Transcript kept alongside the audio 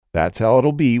That's how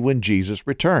it'll be when Jesus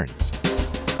returns.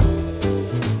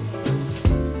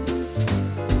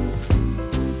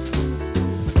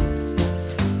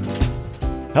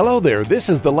 Hello there, this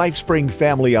is the LifeSpring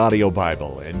Family Audio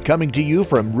Bible, and coming to you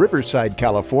from Riverside,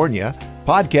 California,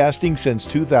 podcasting since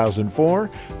 2004,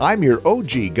 I'm your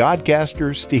OG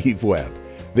Godcaster, Steve Webb.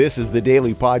 This is the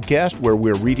daily podcast where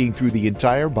we're reading through the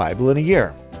entire Bible in a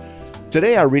year.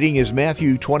 Today our reading is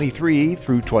Matthew 23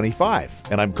 through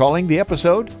 25, and I'm calling the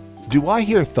episode, Do I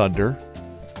Hear Thunder?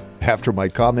 After my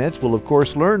comments, we'll of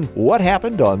course learn what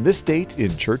happened on this date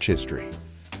in church history.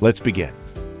 Let's begin.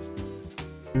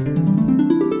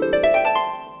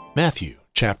 Matthew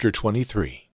chapter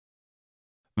 23.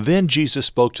 Then Jesus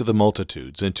spoke to the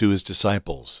multitudes and to his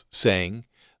disciples, saying,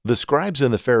 The scribes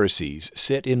and the Pharisees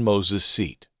sit in Moses'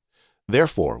 seat.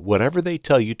 Therefore, whatever they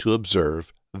tell you to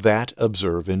observe, that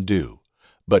observe and do.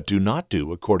 But do not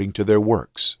do according to their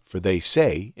works, for they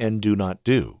say and do not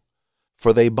do.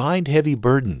 For they bind heavy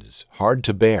burdens, hard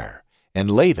to bear, and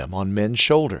lay them on men's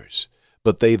shoulders,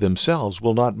 but they themselves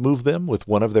will not move them with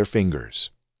one of their fingers.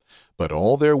 But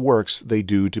all their works they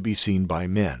do to be seen by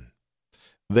men.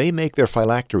 They make their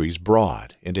phylacteries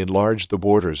broad and enlarge the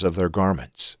borders of their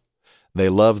garments. They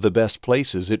love the best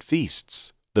places at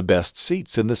feasts, the best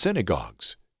seats in the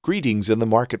synagogues, greetings in the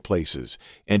marketplaces,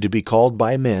 and to be called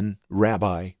by men,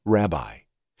 Rabbi, Rabbi.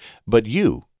 But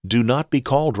you do not be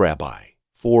called Rabbi,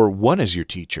 for one is your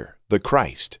teacher, the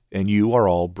Christ, and you are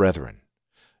all brethren.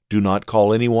 Do not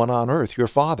call anyone on earth your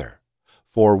father,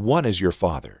 for one is your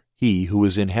Father, he who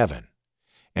is in heaven.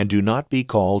 And do not be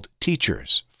called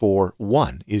teachers, for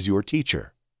one is your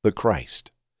teacher, the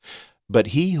Christ. But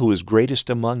he who is greatest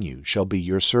among you shall be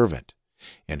your servant.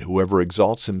 And whoever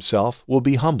exalts himself will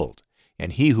be humbled,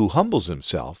 and he who humbles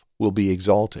himself will be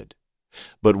exalted.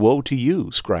 But woe to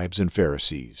you, scribes and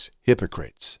Pharisees,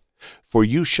 hypocrites! For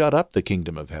you shut up the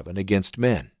kingdom of heaven against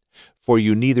men. For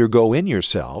you neither go in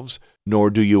yourselves, nor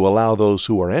do you allow those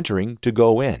who are entering to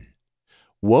go in.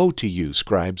 Woe to you,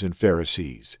 scribes and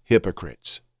Pharisees,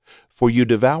 hypocrites! For you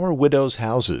devour widows'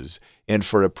 houses, and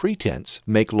for a pretense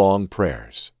make long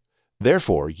prayers.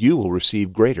 Therefore you will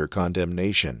receive greater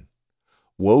condemnation.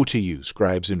 Woe to you,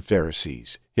 scribes and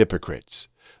Pharisees, hypocrites!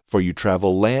 For you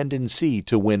travel land and sea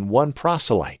to win one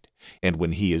proselyte, and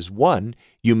when he is won,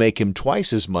 you make him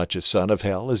twice as much a son of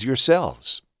hell as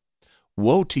yourselves.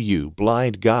 Woe to you,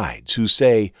 blind guides, who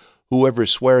say, Whoever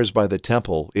swears by the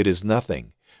temple, it is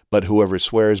nothing, but whoever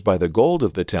swears by the gold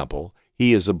of the temple,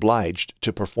 he is obliged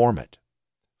to perform it.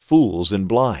 Fools and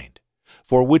blind!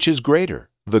 For which is greater,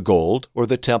 the gold or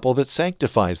the temple that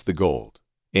sanctifies the gold?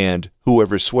 And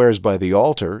whoever swears by the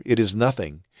altar, it is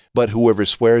nothing, but whoever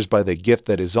swears by the gift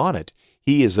that is on it,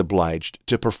 he is obliged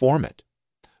to perform it.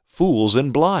 Fools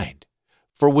and blind!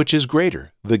 For which is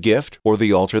greater, the gift or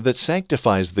the altar that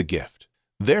sanctifies the gift?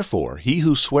 Therefore he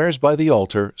who swears by the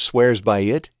altar swears by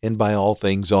it and by all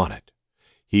things on it.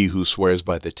 He who swears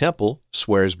by the temple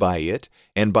swears by it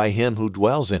and by him who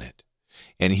dwells in it.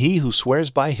 And he who swears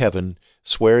by heaven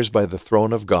swears by the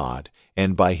throne of God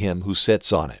and by him who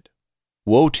sits on it.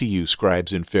 Woe to you,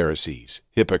 scribes and Pharisees,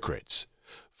 hypocrites!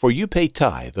 For you pay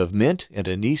tithe of mint and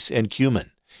anise and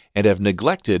cumin, and have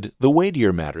neglected the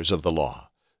weightier matters of the law,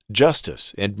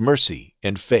 justice and mercy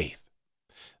and faith.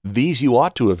 These you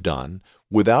ought to have done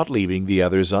without leaving the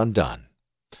others undone.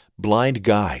 Blind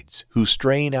guides, who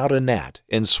strain out a gnat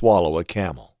and swallow a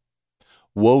camel.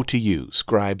 Woe to you,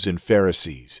 scribes and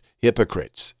Pharisees,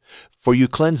 hypocrites! For you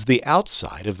cleanse the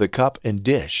outside of the cup and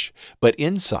dish, but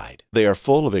inside they are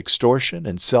full of extortion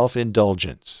and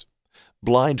self-indulgence.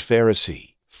 Blind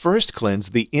Pharisee, first cleanse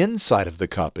the inside of the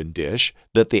cup and dish,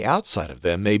 that the outside of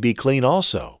them may be clean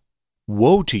also.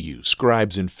 Woe to you,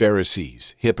 scribes and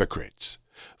Pharisees, hypocrites!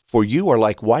 For you are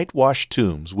like whitewashed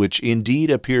tombs, which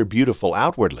indeed appear beautiful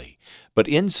outwardly, but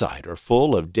inside are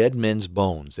full of dead men's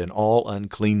bones and all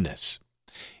uncleanness.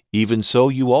 Even so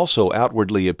you also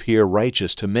outwardly appear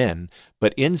righteous to men,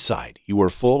 but inside you are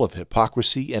full of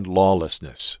hypocrisy and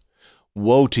lawlessness.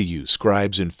 Woe to you,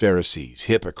 scribes and Pharisees,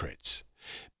 hypocrites!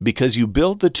 Because you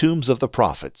build the tombs of the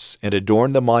prophets and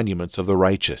adorn the monuments of the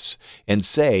righteous, and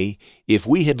say, If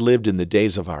we had lived in the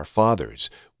days of our fathers,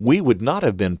 we would not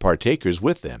have been partakers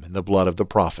with them in the blood of the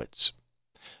prophets.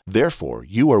 Therefore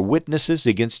you are witnesses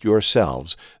against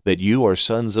yourselves that you are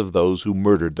sons of those who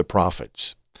murdered the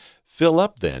prophets. Fill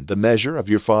up then the measure of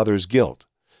your father's guilt.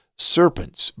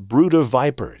 Serpents, brood of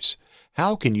vipers,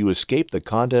 how can you escape the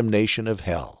condemnation of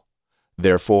hell?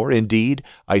 Therefore, indeed,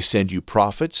 I send you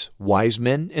prophets, wise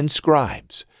men, and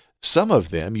scribes. Some of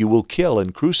them you will kill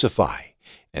and crucify,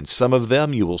 and some of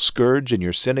them you will scourge in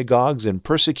your synagogues and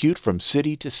persecute from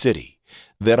city to city,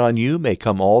 that on you may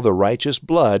come all the righteous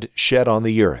blood shed on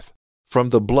the earth, from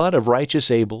the blood of righteous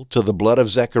Abel to the blood of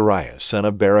Zechariah, son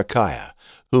of Berechiah,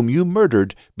 whom you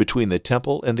murdered between the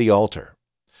temple and the altar.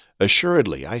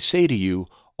 Assuredly, I say to you,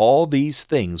 all these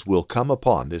things will come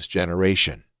upon this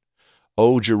generation.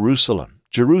 O Jerusalem,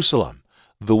 Jerusalem,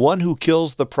 the one who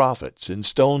kills the prophets and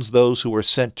stones those who are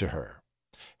sent to her.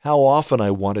 How often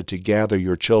I wanted to gather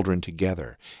your children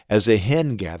together, as a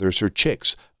hen gathers her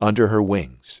chicks under her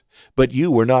wings, but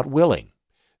you were not willing.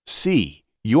 See,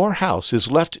 your house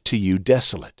is left to you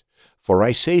desolate. For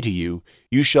I say to you,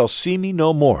 you shall see me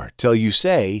no more till you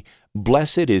say,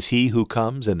 Blessed is he who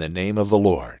comes in the name of the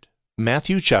Lord.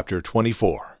 Matthew chapter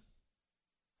 24.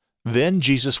 Then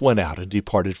Jesus went out and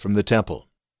departed from the temple,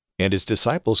 and his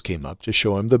disciples came up to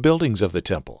show him the buildings of the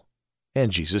temple.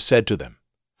 And Jesus said to them,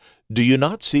 Do you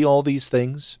not see all these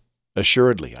things?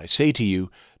 Assuredly, I say to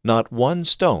you, not one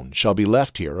stone shall be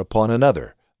left here upon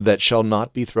another that shall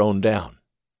not be thrown down.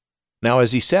 Now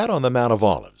as he sat on the Mount of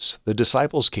Olives, the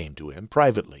disciples came to him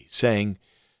privately, saying,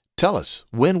 Tell us,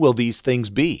 when will these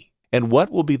things be? And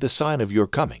what will be the sign of your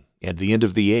coming and the end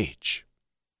of the age?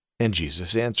 And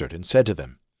Jesus answered and said to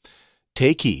them,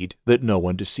 Take heed that no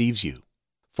one deceives you.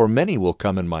 For many will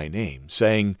come in my name,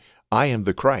 saying, I am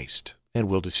the Christ, and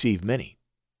will deceive many.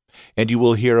 And you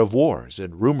will hear of wars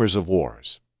and rumors of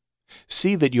wars.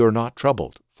 See that you are not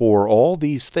troubled, for all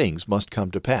these things must come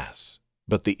to pass,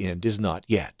 but the end is not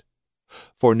yet.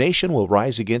 For nation will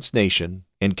rise against nation,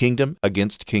 and kingdom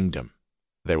against kingdom.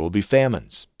 There will be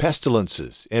famines,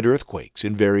 pestilences, and earthquakes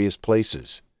in various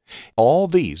places. All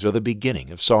these are the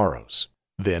beginning of sorrows.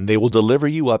 Then they will deliver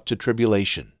you up to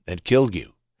tribulation, and kill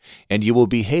you, and you will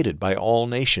be hated by all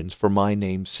nations for my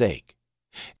name's sake.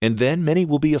 And then many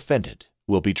will be offended,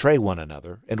 will betray one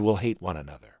another, and will hate one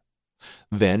another.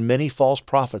 Then many false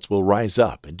prophets will rise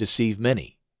up and deceive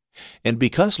many. And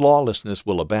because lawlessness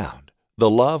will abound, the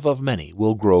love of many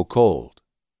will grow cold.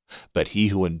 But he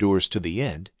who endures to the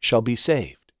end shall be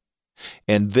saved.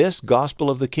 And this gospel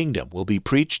of the kingdom will be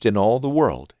preached in all the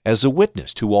world as a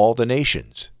witness to all the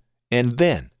nations, and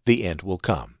then the end will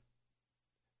come.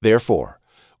 Therefore,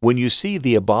 when you see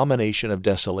the abomination of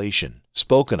desolation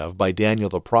spoken of by Daniel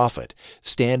the prophet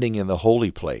standing in the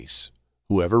holy place,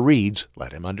 whoever reads,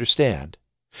 let him understand.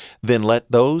 Then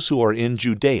let those who are in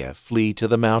Judea flee to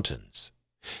the mountains.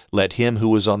 Let him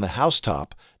who is on the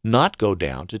housetop not go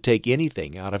down to take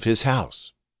anything out of his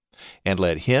house. And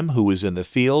let him who is in the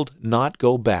field not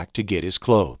go back to get his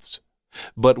clothes.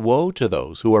 But woe to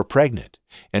those who are pregnant,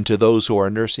 and to those who are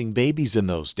nursing babies in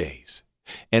those days.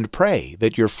 And pray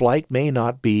that your flight may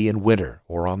not be in winter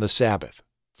or on the Sabbath.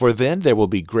 For then there will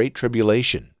be great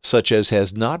tribulation, such as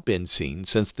has not been seen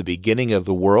since the beginning of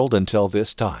the world until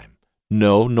this time.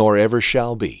 No, nor ever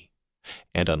shall be.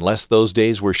 And unless those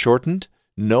days were shortened,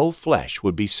 no flesh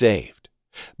would be saved.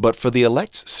 But for the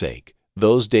elect's sake,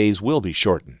 those days will be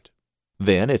shortened.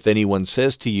 Then if anyone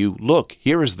says to you, Look,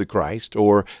 here is the Christ,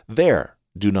 or There,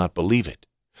 do not believe it.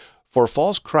 For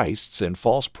false Christs and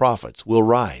false prophets will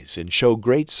rise and show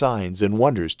great signs and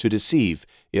wonders to deceive,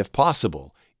 if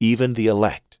possible, even the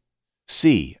elect.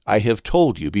 See, I have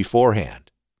told you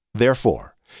beforehand.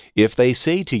 Therefore, if they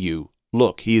say to you,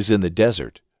 Look, he is in the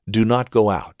desert, do not go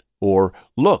out, or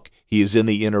Look, he is in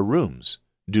the inner rooms,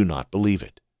 do not believe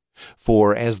it.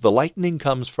 For as the lightning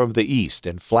comes from the east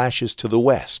and flashes to the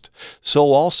west,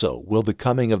 so also will the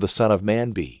coming of the Son of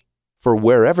Man be. For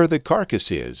wherever the carcass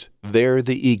is, there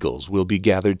the eagles will be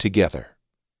gathered together.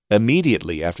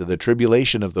 Immediately after the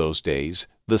tribulation of those days,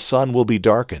 the sun will be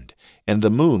darkened, and the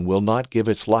moon will not give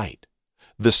its light.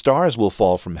 The stars will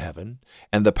fall from heaven,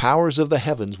 and the powers of the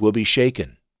heavens will be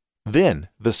shaken. Then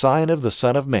the sign of the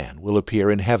Son of Man will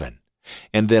appear in heaven,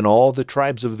 and then all the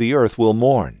tribes of the earth will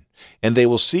mourn, and they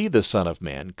will see the Son of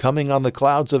Man coming on the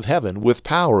clouds of heaven with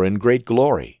power and great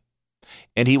glory.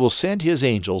 And he will send his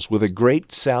angels with a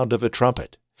great sound of a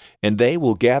trumpet, and they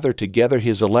will gather together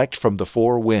his elect from the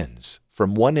four winds,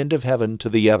 from one end of heaven to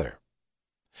the other.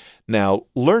 Now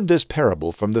learn this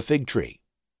parable from the fig tree.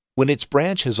 When its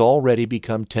branch has already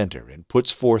become tender and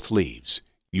puts forth leaves,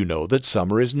 you know that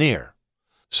summer is near.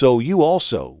 So you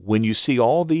also, when you see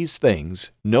all these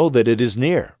things, know that it is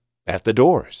near, at the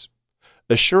doors.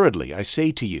 Assuredly, I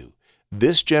say to you,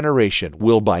 this generation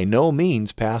will by no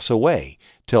means pass away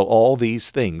till all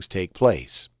these things take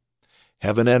place.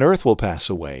 Heaven and earth will pass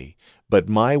away, but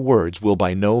my words will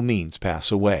by no means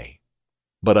pass away.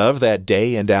 But of that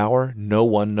day and hour no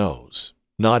one knows,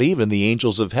 not even the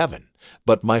angels of heaven,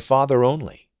 but my Father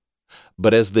only.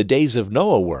 But as the days of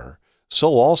Noah were, so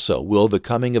also will the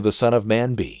coming of the Son of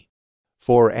Man be.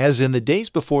 For as in the days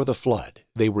before the flood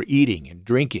they were eating and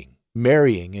drinking,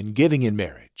 marrying and giving in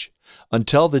marriage,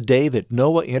 until the day that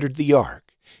Noah entered the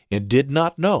ark, and did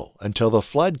not know until the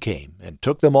flood came and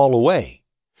took them all away,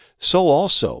 so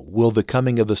also will the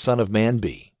coming of the Son of Man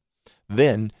be.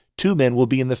 Then 2 men will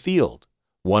be in the field,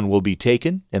 one will be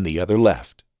taken and the other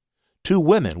left. 2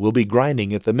 women will be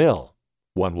grinding at the mill,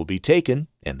 one will be taken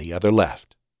and the other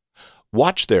left.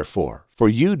 Watch therefore, for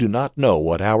you do not know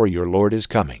what hour your Lord is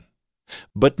coming.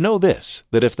 But know this,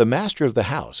 that if the master of the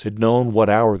house had known what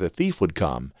hour the thief would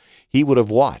come, he would have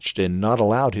watched and not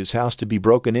allowed his house to be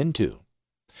broken into.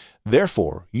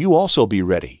 Therefore you also be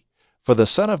ready, for the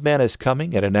Son of Man is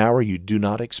coming at an hour you do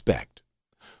not expect.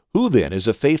 Who then is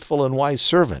a faithful and wise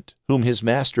servant, whom his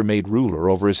master made ruler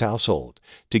over his household,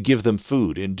 to give them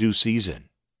food in due season?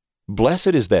 Blessed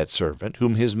is that servant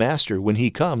whom his master, when he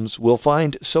comes, will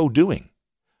find so doing.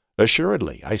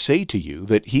 Assuredly, I say to you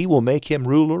that he will make him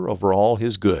ruler over all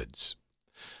his goods.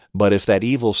 But if that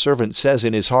evil servant says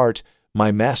in his heart,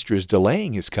 My master is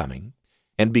delaying his coming,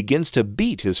 and begins to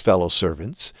beat his fellow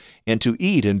servants, and to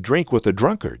eat and drink with the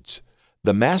drunkards,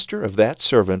 the master of that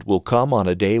servant will come on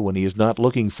a day when he is not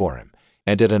looking for him,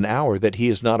 and at an hour that he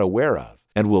is not aware of,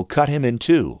 and will cut him in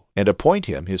two, and appoint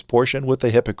him his portion with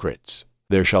the hypocrites.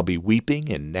 There shall be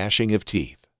weeping and gnashing of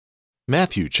teeth.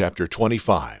 Matthew chapter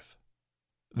 25.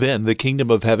 Then the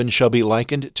kingdom of heaven shall be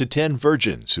likened to 10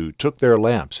 virgins who took their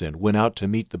lamps and went out to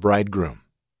meet the bridegroom.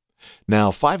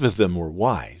 Now 5 of them were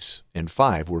wise, and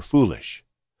 5 were foolish.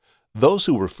 Those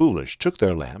who were foolish took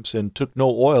their lamps and took no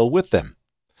oil with them,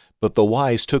 but the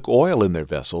wise took oil in their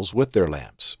vessels with their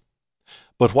lamps.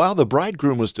 But while the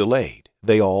bridegroom was delayed,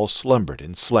 they all slumbered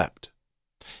and slept.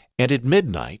 And at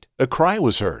midnight a cry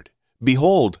was heard,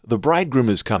 Behold, the bridegroom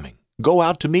is coming. Go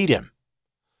out to meet him.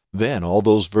 Then all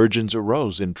those virgins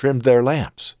arose and trimmed their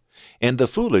lamps. And the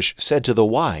foolish said to the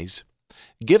wise,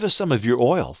 Give us some of your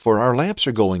oil, for our lamps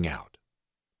are going out.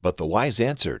 But the wise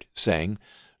answered, saying,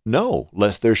 No,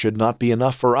 lest there should not be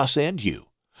enough for us and you.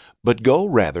 But go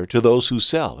rather to those who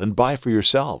sell and buy for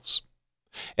yourselves.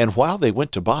 And while they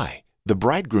went to buy, the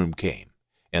bridegroom came,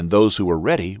 and those who were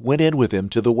ready went in with him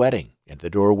to the wedding, and the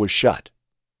door was shut.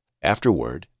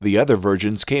 Afterward, the other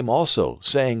virgins came also,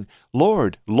 saying,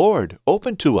 Lord, Lord,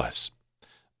 open to us.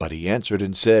 But he answered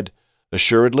and said,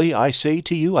 Assuredly, I say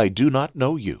to you, I do not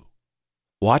know you.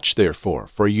 Watch therefore,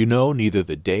 for you know neither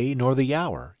the day nor the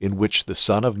hour in which the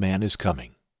Son of Man is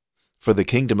coming. For the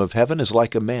kingdom of heaven is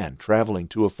like a man traveling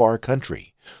to a far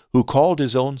country, who called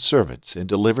his own servants and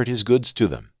delivered his goods to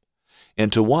them.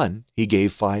 And to one he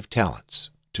gave 5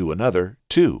 talents, to another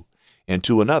 2, and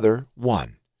to another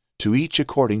 1, to each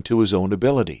according to his own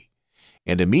ability.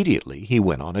 And immediately he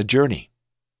went on a journey.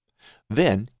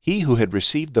 Then he who had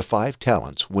received the 5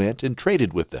 talents went and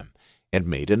traded with them, and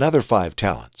made another 5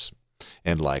 talents.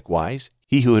 And likewise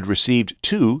he who had received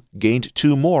 2 gained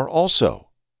 2 more also.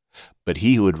 But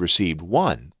he who had received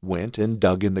 1 went and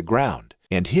dug in the ground,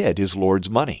 and hid his Lord's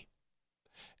money.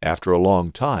 After a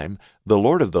long time, the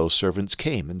Lord of those servants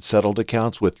came and settled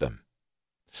accounts with them.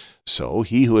 So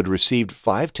he who had received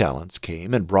 5 talents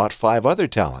came and brought 5 other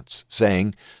talents,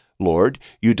 saying, Lord,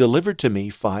 you delivered to me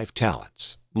 5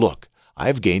 talents. Look, I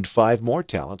have gained 5 more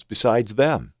talents besides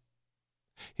them.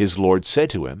 His Lord said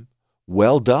to him,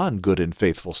 Well done, good and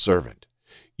faithful servant.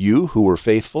 You who were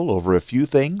faithful over a few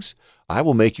things, I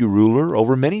will make you ruler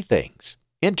over many things.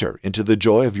 Enter into the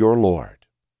joy of your Lord.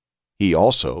 He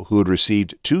also, who had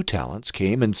received 2 talents,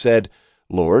 came and said,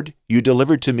 Lord, you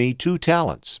delivered to me 2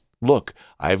 talents. Look,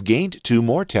 I have gained 2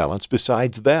 more talents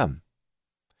besides them.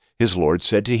 His Lord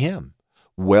said to him,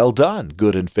 Well done,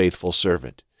 good and faithful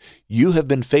servant. You have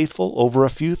been faithful over a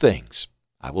few things.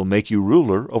 I will make you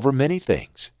ruler over many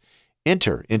things.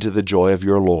 Enter into the joy of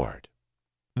your Lord.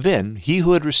 Then he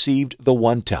who had received the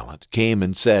 1 talent came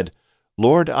and said,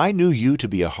 Lord, I knew you to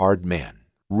be a hard man,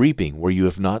 reaping where you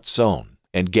have not sown,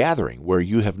 and gathering where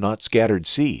you have not scattered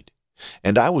seed.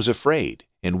 And I was afraid,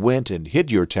 and went and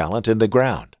hid your talent in the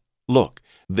ground. Look,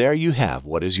 there you have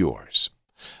what is yours.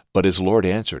 But his Lord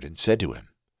answered and said to him,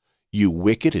 You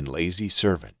wicked and lazy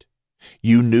servant,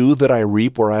 you knew that I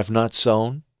reap where I have not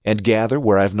sown, and gather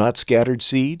where I have not scattered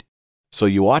seed? So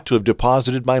you ought to have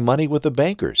deposited my money with the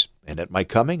bankers, and at my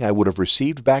coming I would have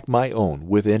received back my own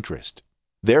with interest.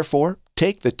 Therefore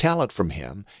take the talent from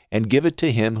him, and give it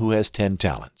to him who has 10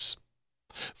 talents.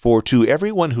 For to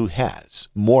everyone who has,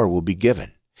 more will be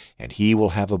given, and he will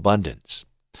have abundance.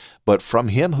 But from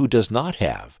him who does not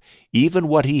have, even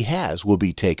what he has will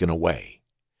be taken away.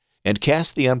 And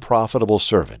cast the unprofitable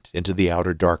servant into the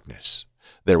outer darkness.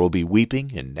 There will be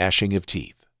weeping and gnashing of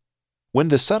teeth. When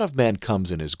the Son of Man comes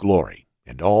in his glory,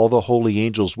 and all the holy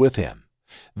angels with him,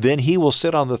 then he will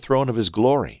sit on the throne of his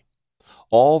glory.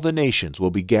 all the nations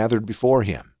will be gathered before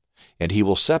him, and he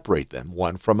will separate them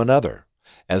one from another,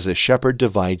 as a shepherd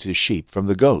divides his sheep from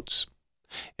the goats.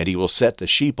 And he will set the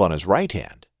sheep on his right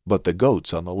hand, but the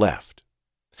goats on the left.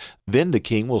 Then the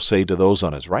king will say to those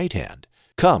on his right hand,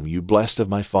 Come, you blessed of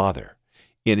my Father,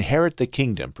 inherit the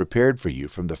kingdom prepared for you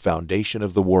from the foundation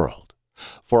of the world.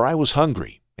 For I was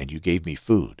hungry, and you gave me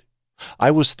food.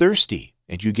 I was thirsty,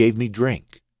 and you gave me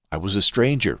drink. I was a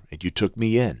stranger, and you took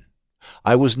me in.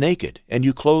 I was naked, and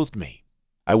you clothed me.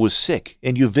 I was sick,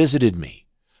 and you visited me.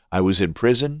 I was in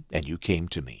prison, and you came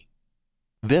to me.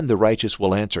 Then the righteous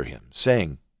will answer him,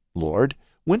 saying, Lord,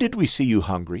 when did we see you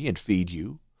hungry and feed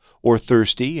you, or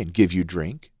thirsty and give you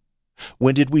drink?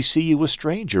 When did we see you a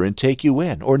stranger and take you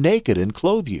in, or naked and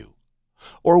clothe you?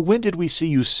 Or when did we see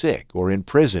you sick or in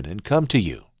prison and come to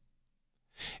you?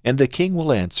 And the king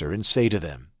will answer and say to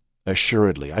them,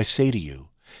 Assuredly, I say to you,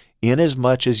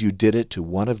 inasmuch as you did it to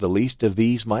one of the least of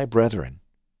these my brethren,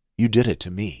 you did it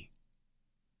to me.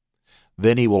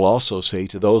 Then he will also say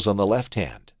to those on the left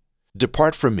hand,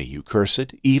 Depart from me, you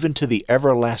cursed, even to the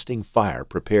everlasting fire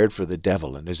prepared for the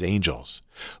devil and his angels.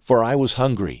 For I was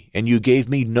hungry, and you gave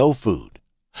me no food.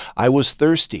 I was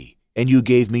thirsty, and you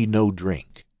gave me no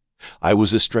drink. I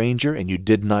was a stranger, and you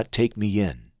did not take me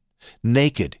in.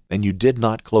 Naked, and you did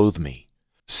not clothe me.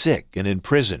 Sick and in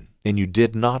prison, and you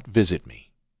did not visit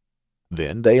me.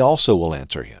 Then they also will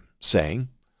answer him, saying,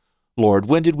 Lord,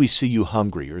 when did we see you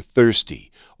hungry or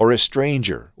thirsty, or a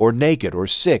stranger, or naked, or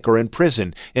sick, or in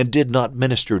prison, and did not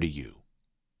minister to you?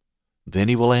 Then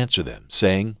he will answer them,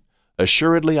 saying,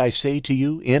 Assuredly I say to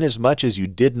you, inasmuch as you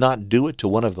did not do it to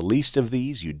one of the least of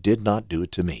these, you did not do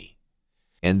it to me.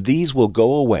 And these will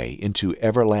go away into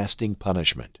everlasting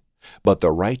punishment, but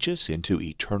the righteous into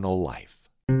eternal life.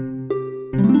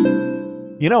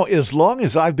 You know, as long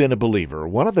as I've been a believer,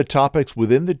 one of the topics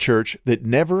within the church that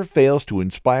never fails to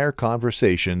inspire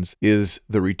conversations is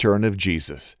the return of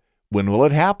Jesus. When will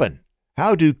it happen?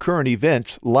 How do current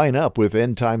events line up with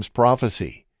end times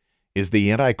prophecy? Is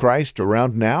the Antichrist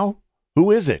around now?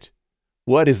 Who is it?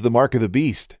 What is the mark of the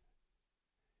beast?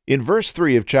 In verse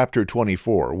 3 of chapter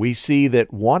 24, we see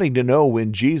that wanting to know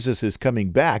when Jesus is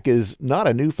coming back is not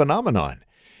a new phenomenon.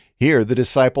 Here, the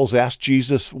disciples ask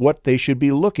Jesus what they should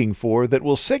be looking for that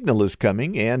will signal his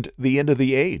coming and the end of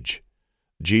the age.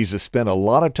 Jesus spent a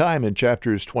lot of time in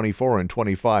chapters 24 and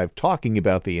 25 talking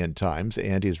about the end times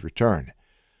and his return.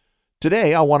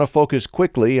 Today, I want to focus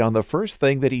quickly on the first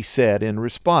thing that he said in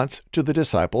response to the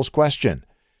disciples' question.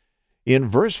 In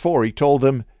verse 4, he told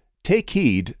them, Take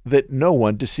heed that no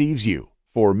one deceives you,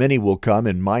 for many will come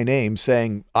in my name,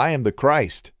 saying, I am the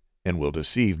Christ, and will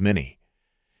deceive many.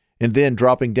 And then,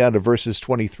 dropping down to verses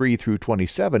 23 through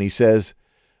 27, he says,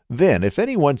 Then if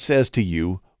anyone says to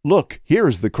you, Look, here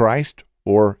is the Christ,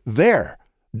 or there,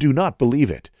 do not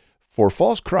believe it. For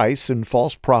false Christs and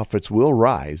false prophets will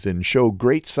rise and show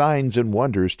great signs and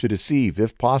wonders to deceive,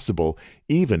 if possible,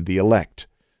 even the elect.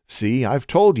 See, I've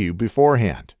told you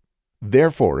beforehand.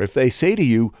 Therefore, if they say to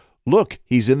you, Look,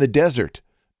 he's in the desert,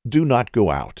 do not go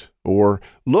out. Or,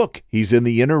 Look, he's in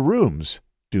the inner rooms,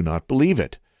 do not believe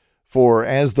it. For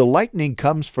as the lightning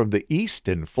comes from the east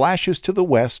and flashes to the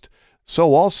west,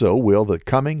 so also will the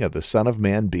coming of the Son of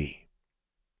Man be.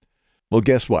 Well,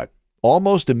 guess what?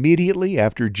 Almost immediately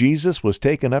after Jesus was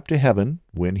taken up to heaven,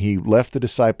 when he left the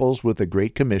disciples with the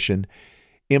Great Commission,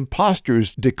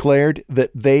 impostors declared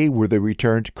that they were the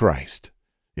returned Christ.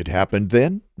 It happened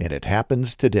then, and it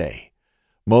happens today.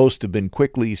 Most have been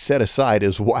quickly set aside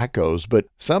as wackos, but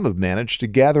some have managed to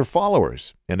gather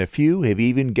followers, and a few have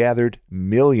even gathered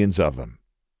millions of them.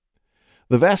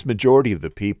 The vast majority of the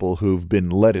people who've been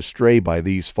led astray by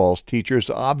these false teachers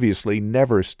obviously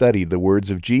never studied the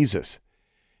words of Jesus.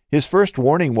 His first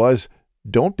warning was,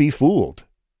 Don't be fooled.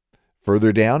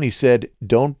 Further down, he said,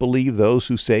 Don't believe those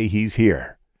who say he's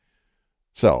here.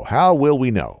 So, how will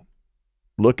we know?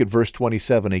 Look at verse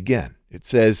 27 again. It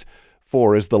says,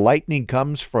 For as the lightning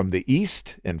comes from the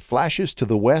east and flashes to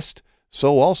the west,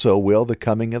 so also will the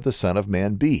coming of the Son of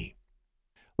Man be.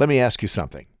 Let me ask you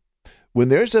something. When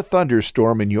there's a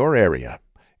thunderstorm in your area,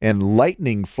 and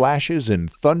lightning flashes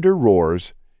and thunder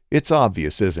roars, it's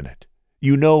obvious, isn't it?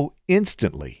 You know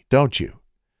instantly, don't you?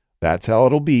 That's how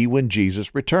it'll be when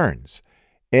Jesus returns.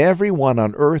 Everyone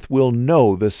on earth will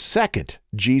know the second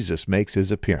Jesus makes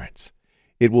his appearance.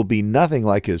 It will be nothing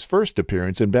like his first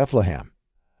appearance in Bethlehem.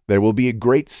 There will be a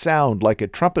great sound like a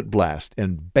trumpet blast,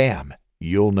 and bam,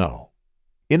 you'll know.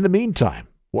 In the meantime,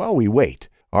 while we wait,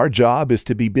 our job is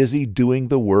to be busy doing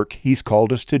the work he's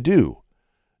called us to do.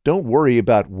 Don't worry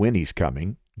about when he's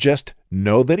coming. Just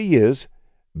know that he is,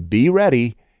 be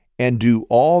ready, and do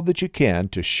all that you can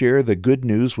to share the good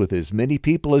news with as many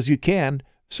people as you can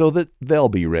so that they'll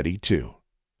be ready too.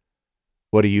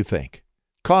 What do you think?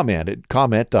 Comment at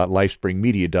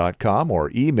comment.lifespringmedia.com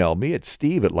or email me at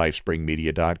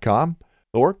steve@lifespringmedia.com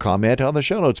or comment on the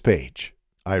show notes page.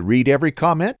 I read every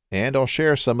comment and I'll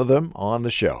share some of them on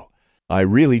the show. I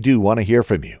really do want to hear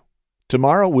from you.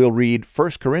 Tomorrow we'll read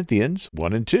 1 Corinthians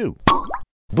 1 and 2.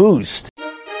 Boost.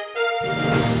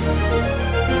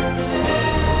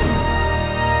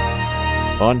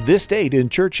 On this date in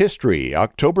church history,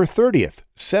 October 30th,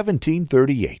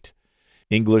 1738,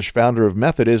 English founder of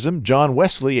Methodism, John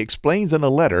Wesley, explains in a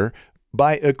letter,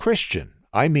 "By a Christian,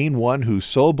 I mean one who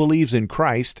so believes in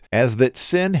Christ as that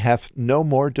sin hath no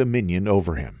more dominion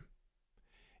over him."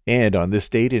 And on this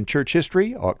date in church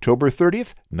history, October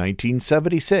 30th,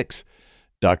 1976,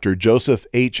 Dr. Joseph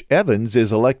H. Evans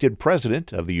is elected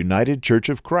president of the United Church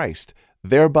of Christ,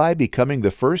 thereby becoming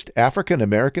the first African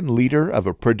American leader of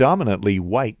a predominantly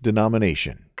white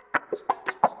denomination.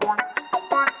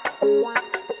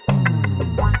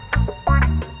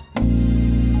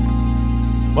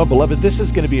 Well, beloved, this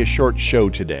is going to be a short show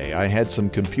today. I had some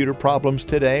computer problems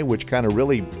today, which kind of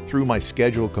really threw my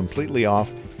schedule completely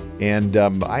off, and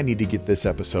I need to get this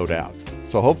episode out.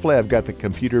 So hopefully I've got the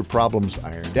computer problems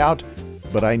ironed out,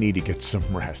 but I need to get some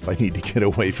rest. I need to get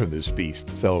away from this beast.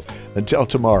 So until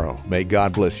tomorrow, may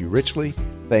God bless you richly.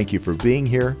 Thank you for being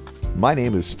here. My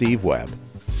name is Steve Webb.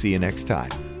 See you next time.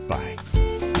 Bye.